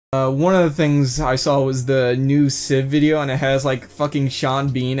One of the things I saw was the new Civ video, and it has like fucking Sean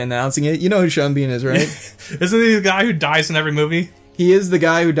Bean announcing it. You know who Sean Bean is, right? Isn't he the guy who dies in every movie? He is the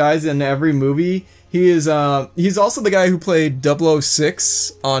guy who dies in every movie. He is, he's also the guy who played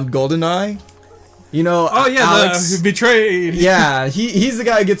 006 on GoldenEye. You know, oh yeah, Alex, who betrayed. Yeah, he's the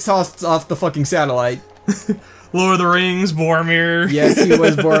guy who gets tossed off the fucking satellite. Lord of the Rings, Boromir. Yes, he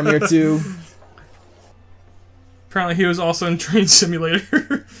was Boromir too. Apparently he was also in Train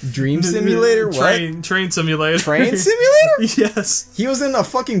Simulator. Dream Simulator? What? Train Simulator. Train Simulator? Yes. He was in a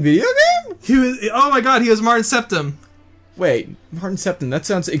fucking video game? He was, oh my god, he was Martin Septim. Wait, Martin Septim, that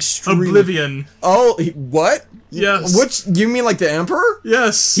sounds extremely... Oblivion. Oh, what? Yes. Which, you mean like the Emperor?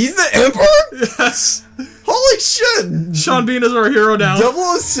 Yes. He's the Emperor? Yes. Holy shit! Sean Bean is our hero now.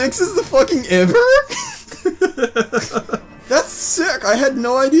 006 is the fucking Emperor? That's sick, I had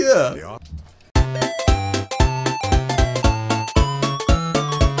no idea.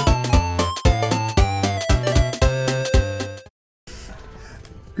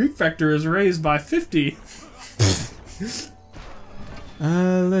 Greek factor is raised by 50.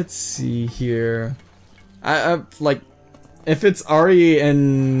 Let's see here. I like, if it's already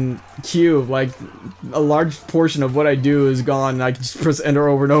in queue, like, a large portion of what I do is gone, and I can just press enter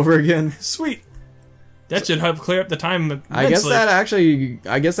over and over again. Sweet. That should help clear up the time immensely. I guess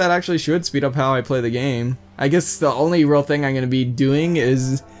that actually should speed up how I play the game. I guess the only real thing I'm gonna be doing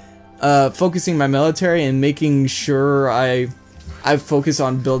is, focusing my military and making sure I focus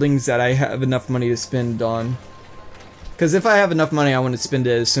on buildings that I have enough money to spend on. Because if I have enough money, I want to spend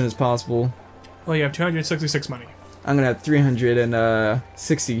it as soon as possible. Well, you have 266 money. I'm gonna have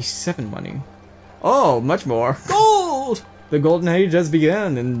 367 money. Oh, much more. Gold! The golden age has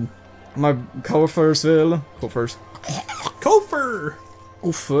begun, and my Cofersville. Kofer!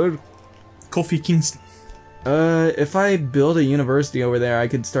 Kofi Kingston. If I build a university over there, I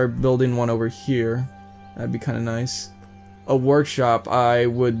could start building one over here. That'd be kind of nice. A workshop, I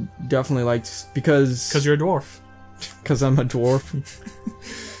would definitely like to, because you're a dwarf. Because I'm a dwarf.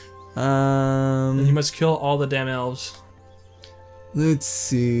 And you must kill all the damn elves. Let's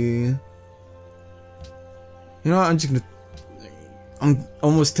see. You know what, I'm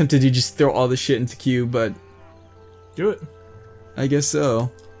almost tempted to just throw all this shit into queue, but... Do it. I guess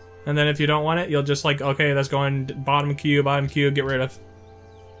so. And then if you don't want it, you'll just like, okay, that's going bottom queue, get rid of.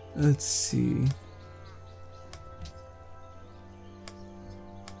 Let's see.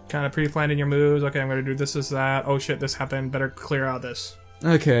 Kind of pre-planned in your moves. Okay, I'm gonna do this, that. Oh shit, this happened. Better clear out this.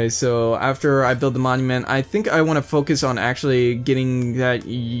 Okay, so after I build the monument, I think I want to focus on actually getting that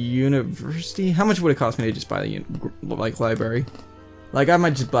university. How much would it cost me to just buy the library? Like, I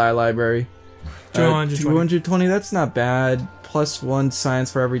might just buy a library. 220. That's not bad. Plus 1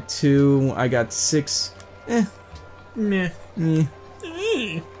 science for every 2. I got 6. Meh.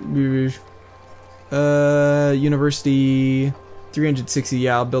 University 360.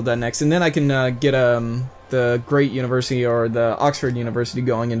 Yeah, I'll build that next, and then I can get the Great University or the Oxford University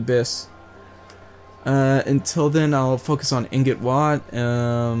going in BIS. Until then, I'll focus on Ingot Watt. Do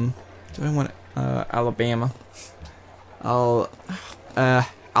I want Alabama?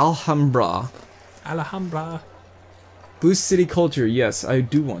 Alhambra. Boost city culture. Yes, I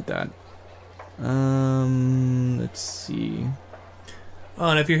do want that. Let's see. Oh,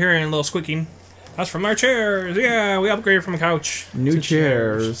 and if you're hearing a little squeaking, that's from our chairs. Yeah, we upgraded from a couch. New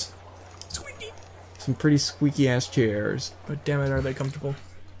chairs. Squeaky. Some pretty squeaky ass chairs. But damn it, are they comfortable?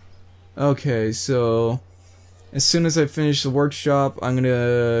 Okay, so as soon as I finish the workshop, I'm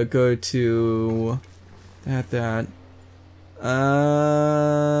gonna go to that.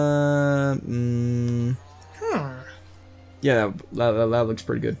 Yeah, that looks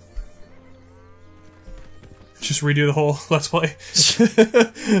pretty good. Just redo the whole Let's Play.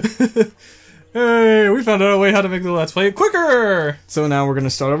 Hey, we found out a way how to make the Let's Play quicker! So now we're gonna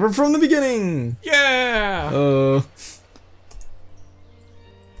start over from the beginning! Yeah! You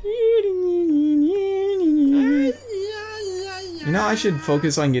know, I should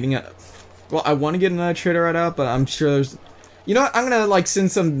focus on getting a... Well, I want to get another trader right out, but I'm sure there's... You know what, I'm gonna, like, send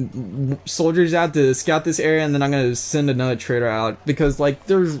some soldiers out to scout this area, and then I'm gonna send another trader out, because, like,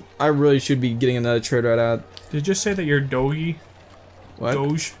 I really should be getting another trader right out. Did you just say that you're Doge? What?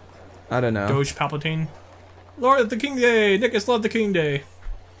 Doge? I don't know. Doge Palpatine? Lord of the King Day! Nick's Love the King Day!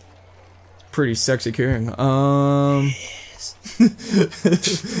 Pretty sexy king. Yes.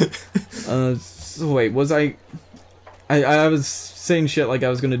 So wait, was I was saying shit like I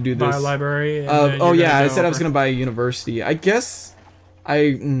was gonna do this. Buy a library. Oh yeah, I said I was gonna buy a university. I guess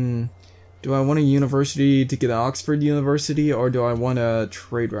do I want a university to get an Oxford University, or do I want a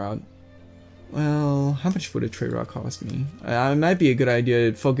trade route? Well, how much would a trade route cost me? It might be a good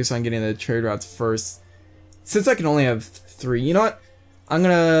idea to focus on getting the trade routes first. Since I can only have 3, you know what? I'm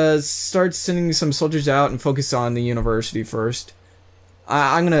gonna start sending some soldiers out and focus on the university first.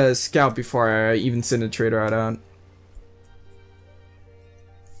 I'm gonna scout before I even send a trade route out.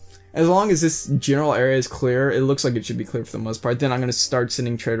 As long as this general area is clear, it looks like it should be clear for the most part, then I'm gonna start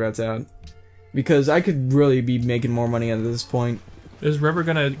sending trade routes out. Because I could really be making more money at this point. Is River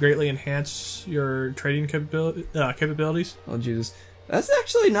gonna greatly enhance your trading capabilities? Oh Jesus, that's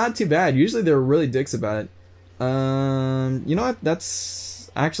actually not too bad. Usually they're really dicks about it. You know what?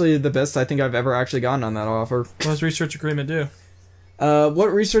 That's actually the best I think I've ever actually gotten on that offer. What does research agreement do? What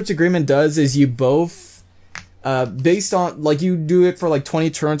research agreement does is you both, based on, like, you do it for like 20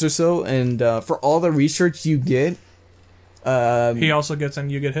 turns or so, and for all the research you get, he also gets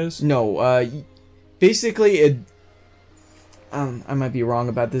and you get his? No, basically it, I might be wrong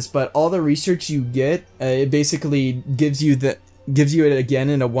about this, but all the research you get, it basically gives you it again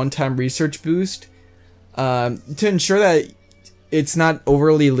in a one-time research boost, to ensure that it's not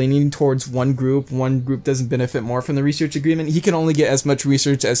overly leaning towards one group doesn't benefit more from the research agreement. He can only get as much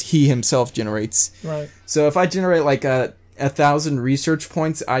research as he himself generates. Right. So if I generate like 1,000 research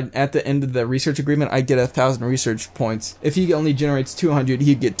points, at the end of the research agreement, I get 1,000 research points. If he only generates 200,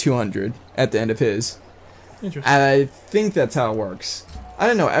 he'd get 200 at the end of his. Interesting. And I think that's how it works. I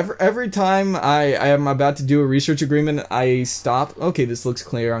don't know, every time I am about to do a research agreement, I stop. Okay, this looks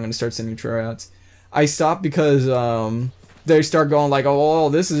clear, I'm going to start sending tryouts. I stop because, they start going like, oh,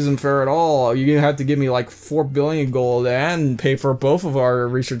 this isn't fair at all. You have to give me like 4 billion gold and pay for both of our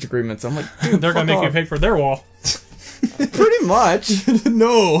research agreements. I'm like, dude, they're going to make you pay for their wall. Pretty much.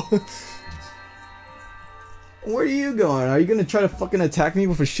 No. Where are you going? Are you going to try to fucking attack me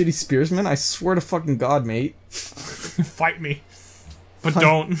with a shitty spearsman? I swear to fucking God, mate. Fight me. But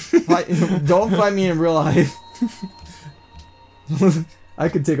don't. Don't fight me in real life. I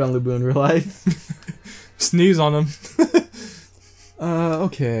could take on Lubu in real life. Sneeze on him.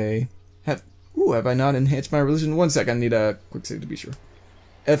 Okay. Have I not enhanced my religion? One sec, I need a quick save to be sure.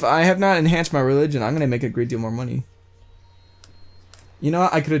 If I have not enhanced my religion, I'm gonna make a great deal more money. You know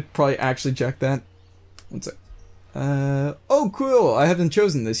what? I could have probably actually checked that. One sec. Oh, cool! I haven't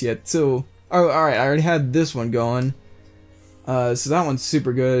chosen this yet, so... Oh, alright, I already had this one going. So that one's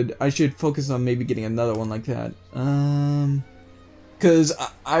super good. I should focus on maybe getting another one like that. Because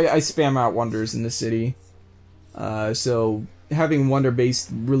I spam out wonders in the city. So having wonder-based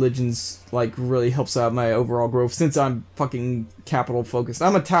religions, like, really helps out my overall growth, since I'm fucking capital-focused.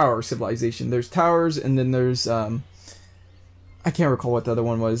 I'm a tower civilization. There's towers, and then there's, I can't recall what the other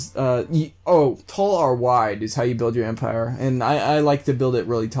one was. Tall or wide is how you build your empire, and I like to build it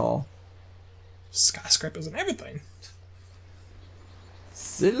really tall. Skyscrapers and everything.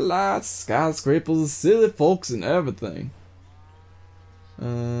 City lights, skyscrapers, silly folks, and everything.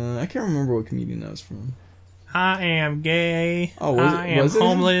 I can't remember what comedian that was from. I am gay. Oh, I am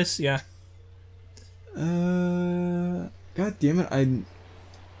homeless. Yeah. God damn it! I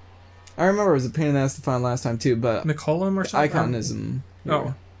remember it was a pain in the ass to find last time too, but McCollum or something. Iconism.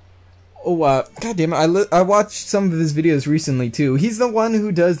 Oh. Oh, God damn it! I watched some of his videos recently too. He's the one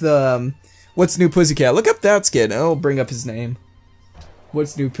who does the What's New Pussycat. Look up that skit. I'll bring up his name.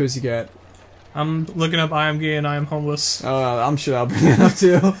 What's New Pussycat. I'm looking up I am gay and I am homeless. Oh, I'm sure I'll bring it up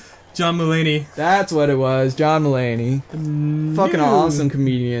too. John Mulaney. That's what it was, John Mulaney. Fucking awesome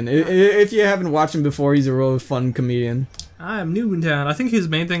comedian. If you haven't watched him before, he's a real fun comedian. I am new in town. I think his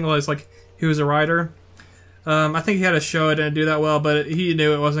main thing was, like, he was a writer. I think he had a show that didn't do that well, but he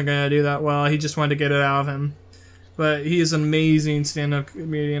knew it wasn't going to do that well. He just wanted to get it out of him. But he is an amazing stand-up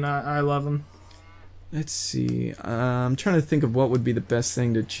comedian. I love him. Let's see. I'm trying to think of what would be the best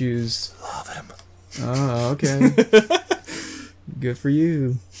thing to choose. Love him. Oh, okay. Good for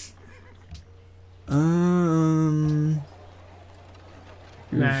you.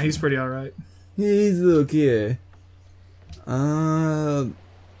 Nah, he's pretty alright. He's okay.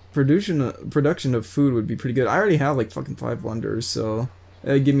 Production of food would be pretty good. I already have like fucking 5 wonders, so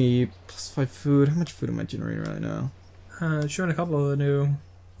give me +5 food. How much food am I generating right now? Showing a couple of the new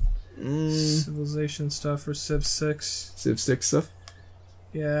civilization stuff for Civ 6. Civ 6 stuff?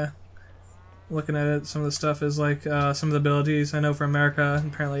 Yeah. Looking at it, some of the stuff is like some of the abilities. I know for America,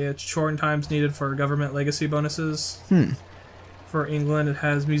 apparently it's shortened times needed for government legacy bonuses. For England, it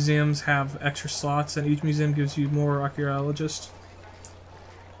has museums have extra slots, and each museum gives you more archaeologists.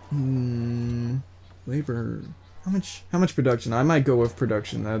 Labor. How much production? I might go with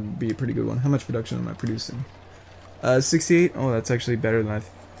production. That'd be a pretty good one. How much production am I producing? 68. Oh, that's actually better than I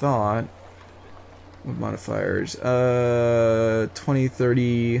thought. With modifiers. 20,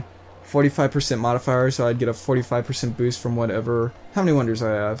 30, 45% modifier, so I'd get a 45% boost from whatever. How many wonders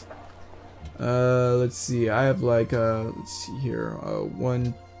I have? Let's see. I have like let's see here.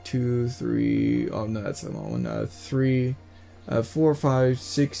 1, 2, 3. Oh no, that's the wrong one. 3, 4, 5,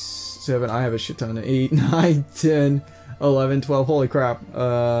 6, 7. I have a shit ton. 8, 9, 10, 11, 12. Holy crap.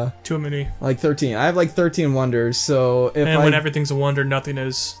 Too many. Like 13. I have like 13 wonders. So if when everything's a wonder, nothing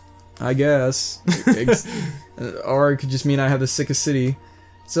is. I guess. Or it could just mean I have the sickest city.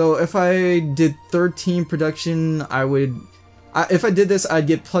 So if I did 13 production, I would... if I did this, I'd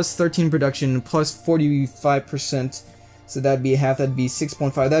get plus 13 production, plus 45%. So that'd be half, that'd be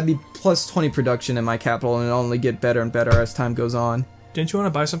 6.5. That'd be plus 20 production in my capital, and it'll only get better and better as time goes on. Didn't you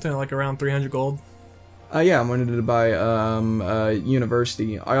want to buy something like around 300 gold? Yeah, I wanted to buy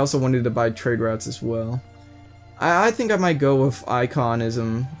university. I also wanted to buy trade routes as well. I think I might go with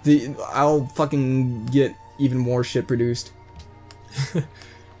iconism. I'll fucking get even more shit produced.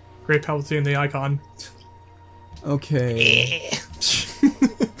 Great Palpatine, the icon. Okay.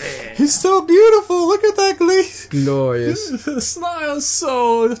 He's so beautiful. Look at that glaze. Glorious. The smile is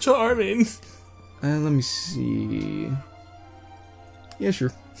so charming. And let me see. Yeah,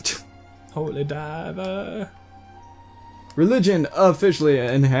 sure. Holy diver. Religion officially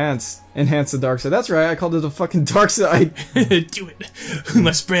enhance the dark side. That's right, I called it the fucking dark side. Do it. We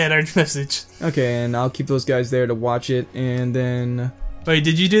must spread our message. Okay, and I'll keep those guys there to watch it, and then... Wait,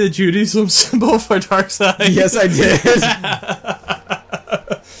 did you do the Judaism symbol for Darkside? Yes, I did.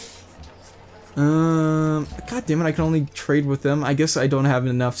 God damn it, I can only trade with them. I guess I don't have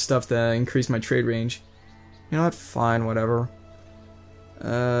enough stuff to increase my trade range. You know what? Fine, whatever.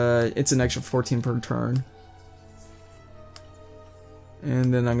 It's an extra 14 per turn.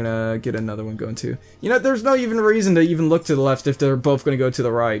 And then I'm gonna get another one going too. You know, there's no even reason to even look to the left if they're both gonna go to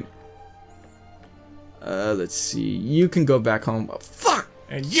the right. Let's see. You can go back home. Oh, fuck!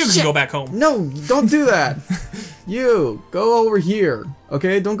 And you can go back home. No, don't do that. You, go over here.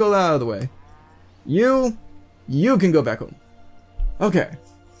 Okay, don't go out of the way. You can go back home. Okay.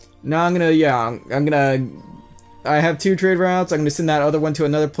 Now I'm gonna, I have 2 trade routes. I'm gonna send that other one to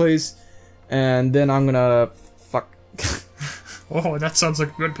another place. And then I'm gonna, fuck. Oh, that sounds like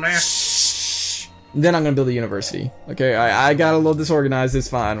a good plan. Then I'm gonna build a university. Okay, I got a little disorganized. It's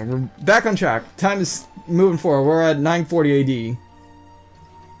fine. We're back on track. Time is moving forward. We're at 940 AD.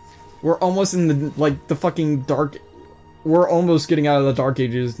 We're almost in the the fucking dark. We're almost getting out of the dark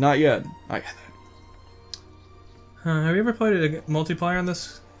ages. Not yet. Not yet. Have you ever played a multiplayer on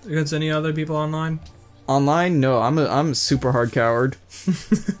this against any other people online? Online? No, I'm a super hard coward.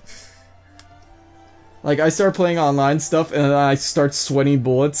 Like, I start playing online stuff and then I start sweating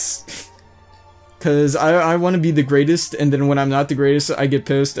bullets. Cause I want to be the greatest, and then when I'm not the greatest, I get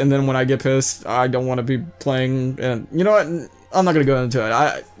pissed, and then when I get pissed, I don't want to be playing, and you know what? I'm not gonna go into it.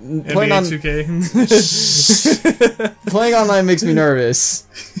 Playing on 2K. Playing online makes me nervous.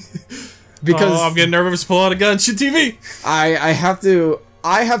 Because I'm getting nervous to pull out a gun, shoot TV. I have to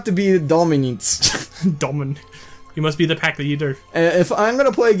be dominant. Dominant. You must be the pack leader. If I'm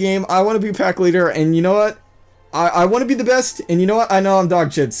gonna play a game, I want to be pack leader, and you know what? I want to be the best, and you know what? I know I'm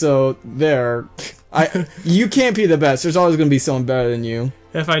dog shit, so there. You can't be the best. There's always gonna be someone better than you.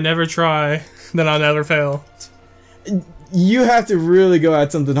 If I never try, then I'll never fail. You have to really go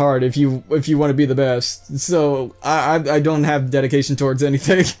at something hard if you want to be the best. So I don't have dedication towards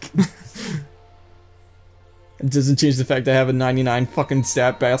anything. It doesn't change the fact I have a 99 fucking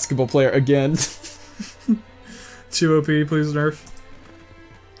stat basketball player again. Too OP, please nerf.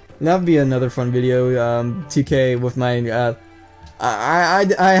 That would be another fun video. 2K with my I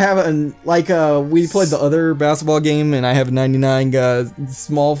have we played the other basketball game, and I have a 99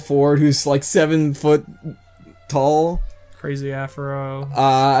 small forward who's like 7 foot tall. Crazy afro.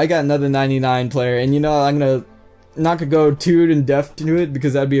 I got another 99 player, and you know I'm not gonna go too in depth to it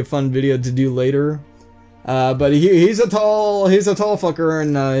because that'd be a fun video to do later. But he's a tall fucker,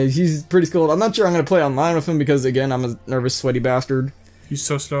 and he's pretty skilled. I'm not sure I'm gonna play online with him because again I'm a nervous, sweaty bastard. He's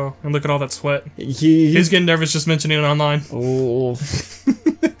so slow, and look at all that sweat. He's getting nervous just mentioning it online. Oh.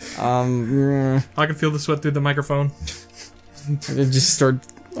 I can feel the sweat through the microphone. I'm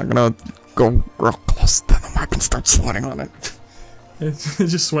gonna go real close to the mic and start sweating on it. It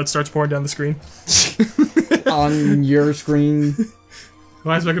just sweat starts pouring down the screen. On your screen.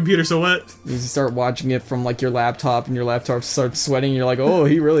 Why is my computer so wet? You start watching it from like your laptop, and your laptop starts sweating, and you're like, oh,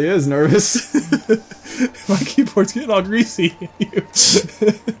 he really is nervous. My keyboard's getting all greasy.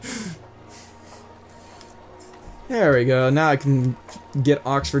 There we go. Now I can get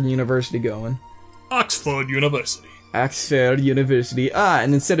Oxford University going. Oxford University. Oxford University.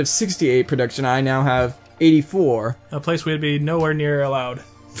 And instead of 68 production, I now have 84. A place we'd be nowhere near allowed.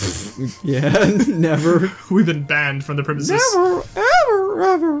 Yeah, never. We've been banned from the premises. Never,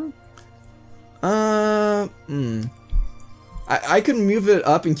 ever. I could move it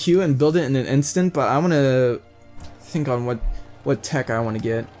up in queue and build it in an instant, but I want to think on what tech I want to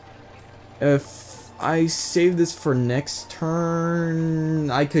get. If I save this for next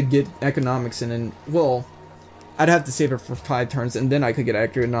turn, I could get economics in an... Well, I'd have to save it for 5 turns, and then I could get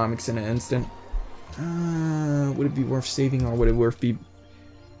economics in an instant. Would it be worth saving, or would it worth be...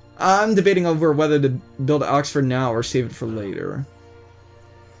 I'm debating over whether to build Oxford now or save it for later.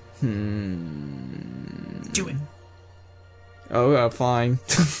 Do it. Oh, fine.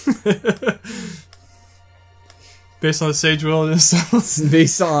 Based on the sage wilderness.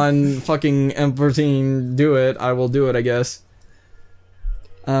 Based on fucking Pt10, do it. I will do it, I guess.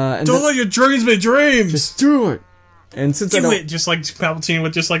 And don't let your dreams be dreams! Just do it! And since do it! Just like Palpatine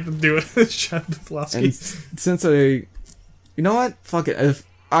would just like to do it. And since I... You know what? Fuck it. If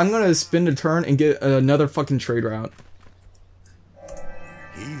I'm gonna spend a turn and get another fucking trade route.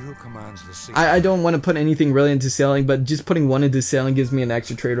 He who commands the sea. I don't want to put anything really into sailing, but just putting one into sailing gives me an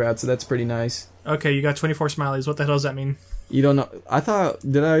extra trade route, so that's pretty nice. Okay, you got 24 smileys. What the hell does that mean? You don't know? I thought...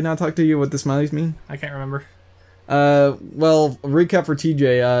 Did I not talk to you what the smileys mean? I can't remember. Well, recap for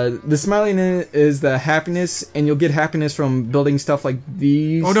TJ. The smiley is the happiness, and you'll get happiness from building stuff like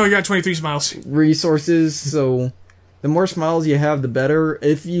these. Oh no, you got 23 smiles. Resources, so the more smiles you have, the better.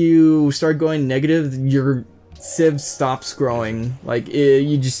 If you start going negative, your civ stops growing. Like,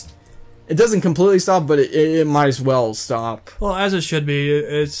 it doesn't completely stop, but it might as well stop. Well, as it should be.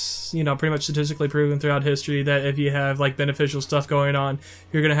 It's, you know, pretty much statistically proven throughout history that if you have, like, beneficial stuff going on,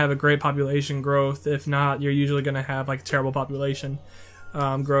 you're going to have a great population growth. If not, you're usually going to have, like, terrible population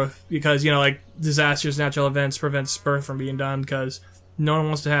growth. Because, you know, like, disasters, natural events prevents birth from being done because no one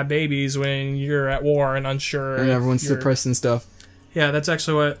wants to have babies when you're at war and unsure. And everyone's depressed and stuff. Yeah, that's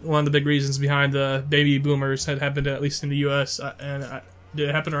actually one of the big reasons behind the baby boomers that happened, at least in the U.S., did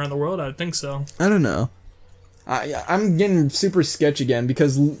it happen around the world? I would think so. I don't know. I'm getting super sketch again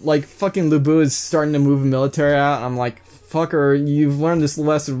because, like, fucking Lubu is starting to move military out. And I'm like, fucker, you've learned this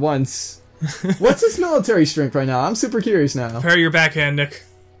lesson once. What's his military strength right now? I'm super curious now. Prepare your backhand, Nick.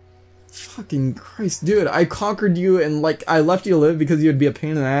 Fucking Christ, dude. I conquered you and, like, I left you to live because you'd be a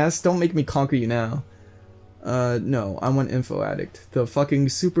pain in the ass. Don't make me conquer you now. No, I want Info Addict. The fucking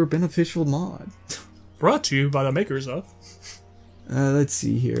super beneficial mod. Brought to you by the makers of... let's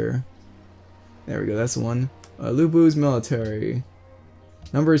see here. There we go, that's one. Lubu's military.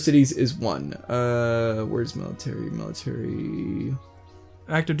 Number of cities is 1. Where's military? Military...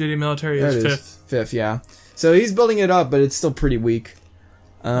 Active duty military is 5th. 5th, yeah. So he's building it up, but it's still pretty weak.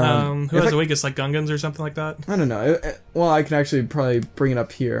 Who has the weakest, like Gungans or something like that? I don't know. Well, I can actually probably bring it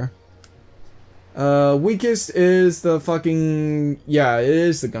up here. Weakest is the fucking... Yeah, it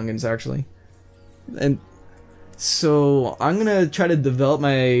is the Gungans, actually. And... So, I'm gonna try to develop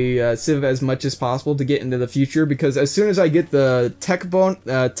my civ as much as possible to get into the future, because as soon as I get the tech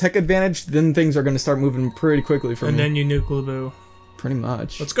advantage, then things are gonna start moving pretty quickly for me. And then you nuke Lubu. Pretty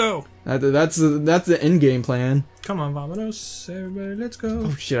much. Let's go! That's the end game plan. Come on, Vamonos, everybody, let's go!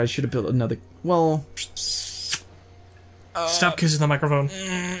 Oh shit, I should have built another... Well... Stop kissing the microphone.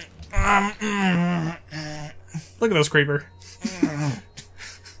 Look at those creeper.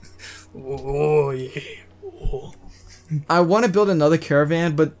 Oh, yeah. I want to build another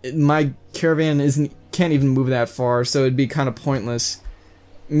caravan, but my caravan can't even move that far, so it'd be kind of pointless.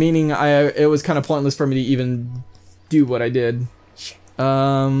 Meaning, it was kind of pointless for me to even do what I did. 8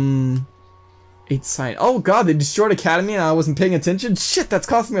 science. Oh god, they destroyed Academy and I wasn't paying attention? Shit, that's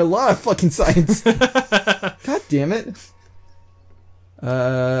costing me a lot of fucking science. God damn it.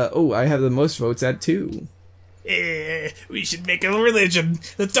 Oh, I have the most votes at 2. We should make a religion.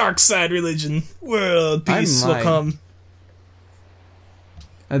 The Darkside religion. World peace will come.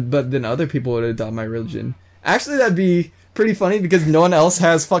 But then other people would adopt my religion. Actually, that'd be pretty funny because no one else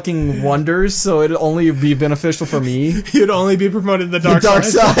has fucking wonders, so it'd only be beneficial for me. You'd only be promoted the dark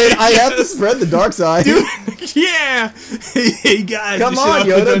side. I have to spread the dark side. Dude, yeah! Hey guys, come on,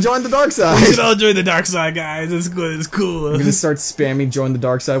 Yoda, join the dark side. We should all join the dark side, guys. It's good, it's cool. I'm gonna start spamming join the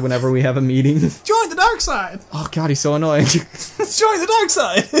dark side whenever we have a meeting. Join the dark side! Oh god, he's so annoying. Join the dark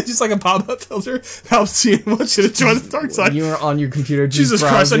side! Just like a pop-up filter. Palpatine wants you to join the dark side. You are on your computer just Jesus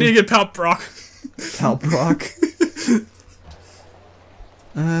browsing. Christ, I need to get Palprock. Palprock?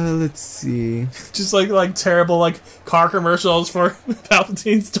 Let's see. Just like terrible like car commercials for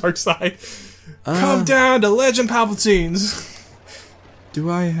Palpatine's dark side. Come down to Legend Palpatines.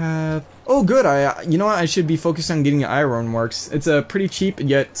 Do I have... Oh, good. You know what? I should be focused on getting Ironworks. It's a pretty cheap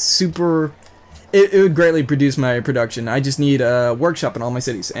yet super it would greatly reduce my production. I just need a workshop in all my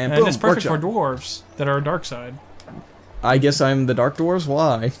cities, and boom, it's perfect workshop. for dwarves that are dark side. I guess I'm the Dark Dwarves?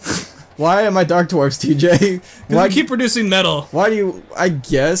 Why? Why am I Dark Dwarves, TJ? Why keep producing metal? Why do you... I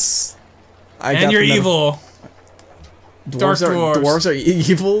guess... And you're evil. Dark dwarves. Dwarves are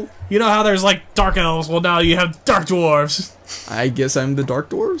evil? You know how there's like dark elves? Well, now you have dark dwarves. I guess I'm the Dark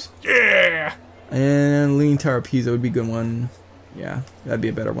Dwarves? Yeah! And Leaning Tower of Pisa would be a good one. Yeah, that'd be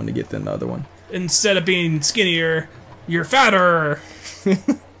a better one to get than the other one. Instead of being skinnier, you're fatter.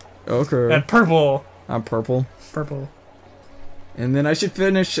 Okay. And purple. I'm purple. Purple. And then I should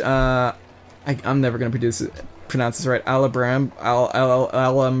finish, I'm never gonna pronounce this right. Alhambra.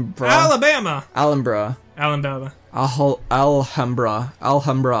 Alabama. Alhambra. Alabama. Alhambra.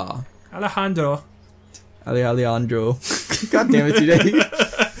 Alejandro. Alejandro. God damn it, today.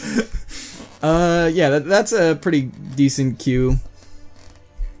 Yeah, that's a pretty decent queue.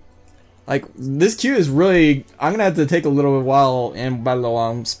 Like, this queue is really... I'm gonna have to take a little while, and by a little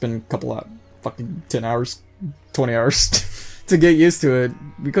while, I'm spend a couple of fucking 10 hours, 20 hours to get used to it.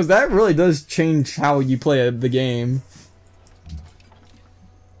 Because that really does change how you play the game.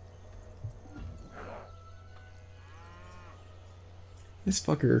 This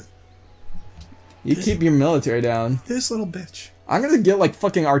fucker. You keep your military down. This little bitch. I'm gonna get like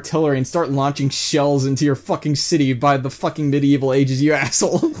fucking artillery and start launching shells into your fucking city by the fucking medieval ages, you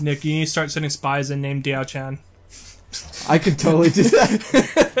asshole. Nick, you need to start sending spies and name Diao-chan. I could totally do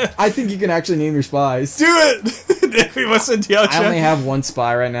that. I think you can actually name your spies. Do it! Nick, we must send Diao-chan. I only have one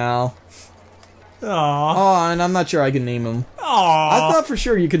spy right now. Aww. Oh, and I'm not sure I can name them. Aww. I thought for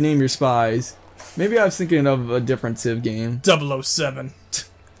sure you could name your spies. Maybe I was thinking of a different Civ game. 007.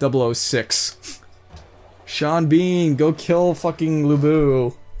 006. Sean Bean, go kill fucking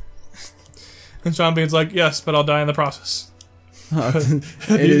Lubu. And Sean Bean's like, yes, but I'll die in the process.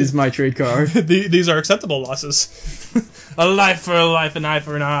 It is my trade card. These are acceptable losses. A life for a life, an eye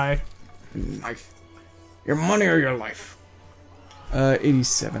for an eye. Life. Your money or your life.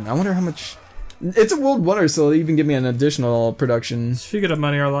 87. I wonder how much... It's a world wonder, so they even give me an additional production. Speaking of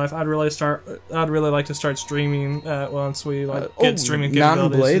money or life, I'd really like to start streaming once we get streaming capabilities.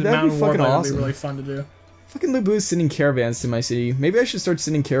 Mountain Blade? That'd be fucking awesome. Would be really fun to do. Fucking Lubu's sending caravans to my city. Maybe I should start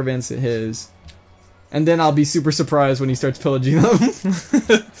sending caravans to his. And then I'll be super surprised when he starts pillaging them.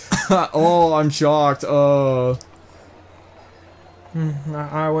 Oh, I'm shocked. Oh.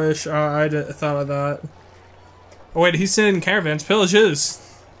 I wish I'd thought of that. Oh wait, he's sending caravans. Pillage his.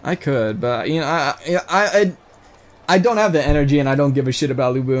 I could, but you know, I don't have the energy, and I don't give a shit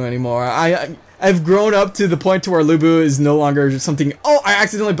about Lubu anymore. I've grown up to the point to where Lubu is no longer something. Oh, I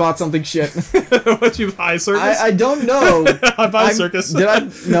accidentally bought something. Shit. What'd you buy? Circus? I don't know. I bought a circus. Did I?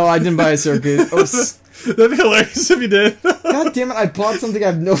 No, I didn't buy a circus. Oh, that'd be hilarious if you did. God damn it! I bought something. I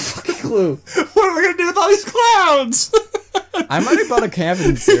have no fucking clue. What are we gonna do with all these clowns? I might have bought a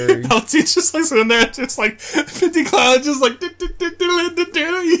cabin series. Palpatine's just like sitting there, just like 50 clowns, just like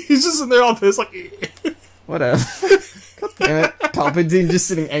he's just in there all pissed, like whatever. God damn it! Palpatine just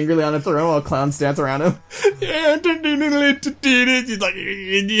sitting angrily on a throne while clowns dance around him. Yeah, he's like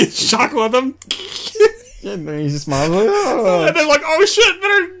shock with them. And then he just smiles like, oh. And they're like, oh shit,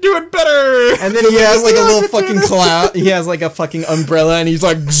 better do it better. And then he has like a little fucking cloud. He has like a fucking umbrella, and he's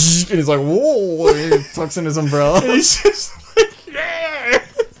like, and he's like, whoa, and he tucks in his umbrella. And he's just like, yeah.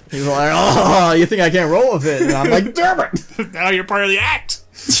 He's like, oh, you think I can't roll with it? And I'm like, damn it. Now you're part of the act.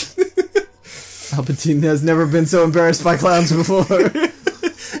 Palpatine has never been so embarrassed by clowns before.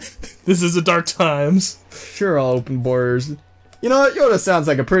 This is the dark times. Sure, I'll open borders. You know what? Yoda sounds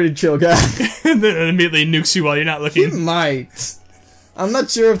like a pretty chill guy. And then it immediately nukes you while you're not looking. He might. I'm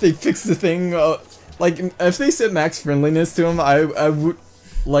not sure if they fixed the thing. Like, if they set max friendliness to him, I would...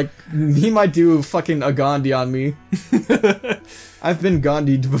 Like, he might do fucking a Gandhi on me. I've been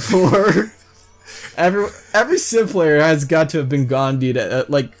Gandhi'd before. Every Civ player has got to have been Gandhi'd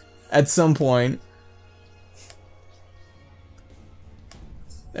at some point.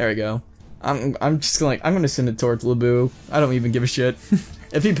 There we go. I'm just gonna send it towards Lubu. I don't even give a shit.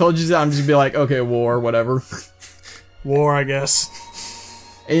 If he pillages it, I'm just gonna be like, okay, war, whatever. War, I guess.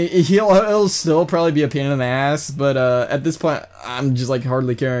 He'll still probably be a pain in the ass, but at this point, I'm just like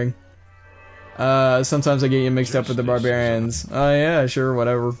hardly caring. Sometimes I get you mixed up with the barbarians. Yeah, sure,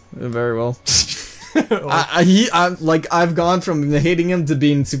 whatever. Very well. I've gone from hating him to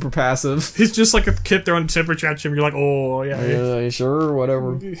being super passive. He's just like a kid throwing temper tantrum. You're like, oh yeah, sure,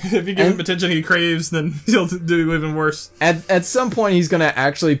 whatever. If you give him attention he craves, then he'll do even worse. At some point he's gonna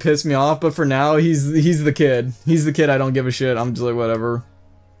actually piss me off, but for now he's the kid. He's the kid. I don't give a shit. I'm just like whatever.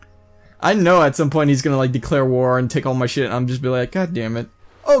 I know at some point he's gonna like declare war and take all my shit. And I'm just be like, god damn it.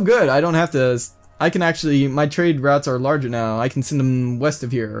 Oh good, I don't have to I can actually, my trade routes are larger now. I can send them west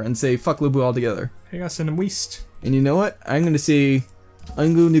of here and say fuck Lubu altogether. I gotta send them west. And you know what? I'm gonna say,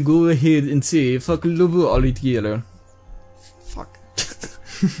 I'm going to go ahead and say fuck Lubu altogether. Fuck.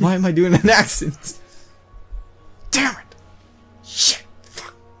 Why am I doing an accent? Damn it! Shit!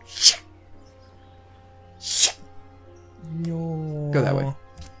 Fuck! Shit! Shit! No. Go that way.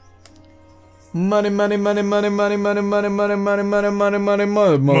 Money, money, money, money, money, money, money, money, money, money, money, money,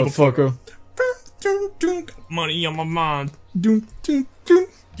 money, motherfucker. Money on my mind. Doom, doom, doom.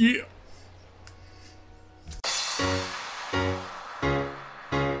 Yeah.